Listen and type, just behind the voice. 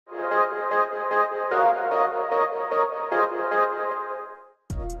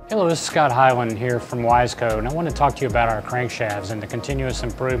Hello, this is Scott Hyland here from Wiseco, and I want to talk to you about our crankshafts and the continuous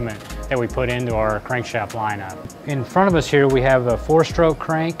improvement that we put into our crankshaft lineup. In front of us here we have a 4-stroke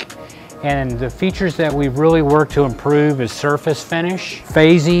crank, and the features that we've really worked to improve is surface finish,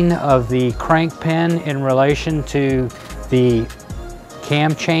 phasing of the crank pin in relation to the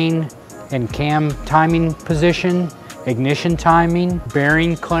cam chain and cam timing position, ignition timing,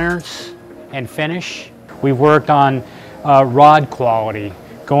 bearing clearance, and finish. We've worked on rod quality,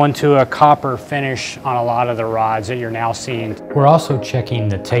 going to a copper finish on a lot of the rods that you're now seeing. We're also checking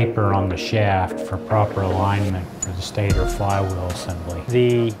the taper on the shaft for proper alignment for the stator flywheel assembly.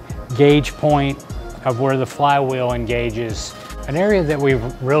 The gauge point of where the flywheel engages. An area that we've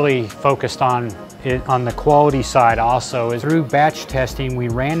really focused on the quality side also is through batch testing, we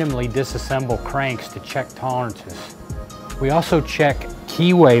randomly disassemble cranks to check tolerances. We also check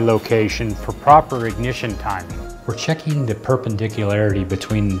keyway location for proper ignition timing. We're checking the perpendicularity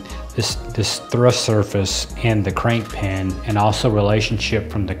between this thrust surface and the crank pin, and also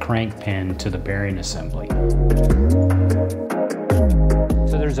relationship from the crank pin to the bearing assembly.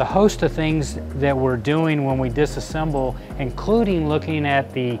 So there's a host of things that we're doing when we disassemble, including looking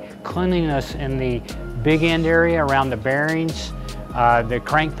at the cleanliness in the big end area around the bearings, the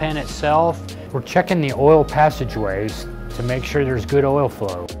crank pin itself. We're checking the oil passageways to make sure there's good oil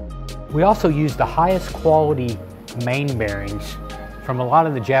flow. We also use the highest quality main bearings from a lot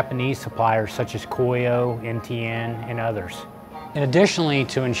of the Japanese suppliers such as Koyo, NTN, and others. And additionally,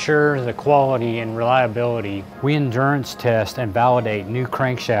 to ensure the quality and reliability, we endurance test and validate new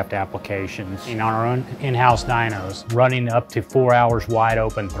crankshaft applications on our own in-house dynos, running up to 4 hours wide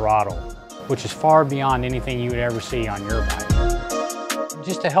open throttle, which is far beyond anything you would ever see on your bike.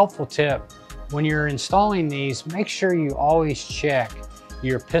 Just a helpful tip, when you're installing these, make sure you always check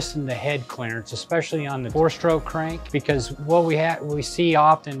your piston to head clearance, especially on the 4-stroke crank, because what we see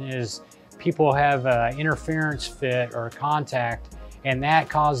often is people have interference fit or contact, and that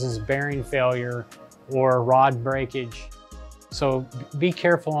causes bearing failure or rod breakage. So be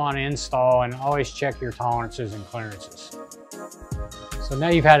careful on install and always check your tolerances and clearances. So now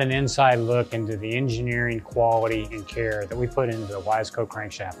you've had an inside look into the engineering, quality, and care that we put into the Wiseco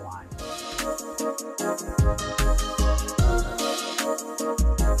crankshaft line.